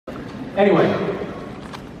Anyway,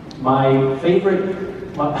 my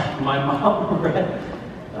favorite, my mom read,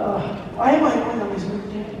 why am I going on these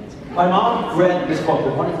weird tangents? My mom read this book,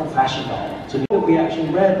 The Wonderful Fashion Doll. So what we actually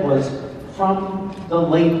read was from the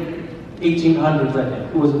late 1800s, I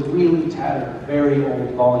think. It was a really tattered, very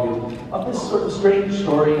old volume of this sort of strange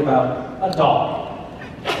story about a doll,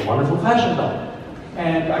 a wonderful fashion doll.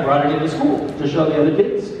 And I brought it into school to show the other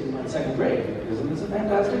kids in my second grade. Isn't this a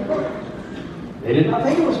fantastic book? They did not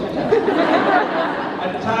think it was fantastic.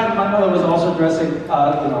 At the time, my mother was also dressing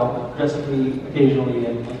me occasionally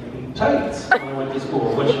in tights when I went to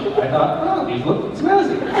school, which I thought, oh, these look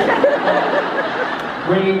snazzy.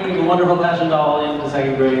 Bringing the wonderful fashion doll into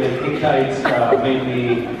second grade in pink tights made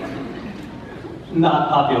me not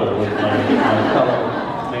popular with my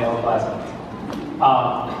fellow male classmates.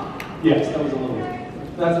 Yes, that was a little,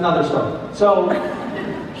 that's another story. So,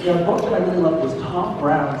 the book that I really loved was Tom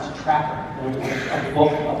Brown's Tracker. It was a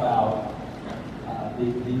book about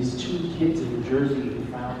these two kids in New Jersey who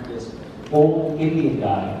found this old Indian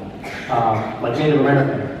guy, like Native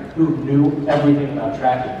American, who knew everything about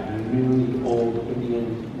tracking. He knew the old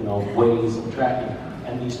Indian, ways of tracking.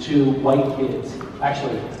 And these two white kids,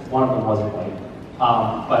 actually, one of them wasn't white,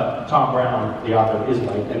 but Tom Brown, the author, is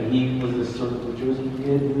white, and he was this sort of New Jersey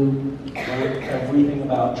kid who learned everything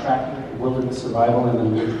about tracking wilderness survival in the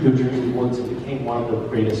New Jersey woods and became one of the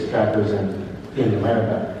greatest trackers in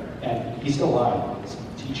America. And he's still alive. He's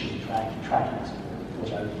teaching tracking school,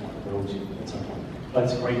 which I want to go to at some point. But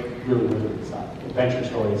it's great, really, really good stuff. Adventure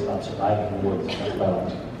stories about surviving in the woods. That's what I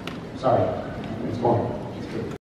like. Sorry, it's boring.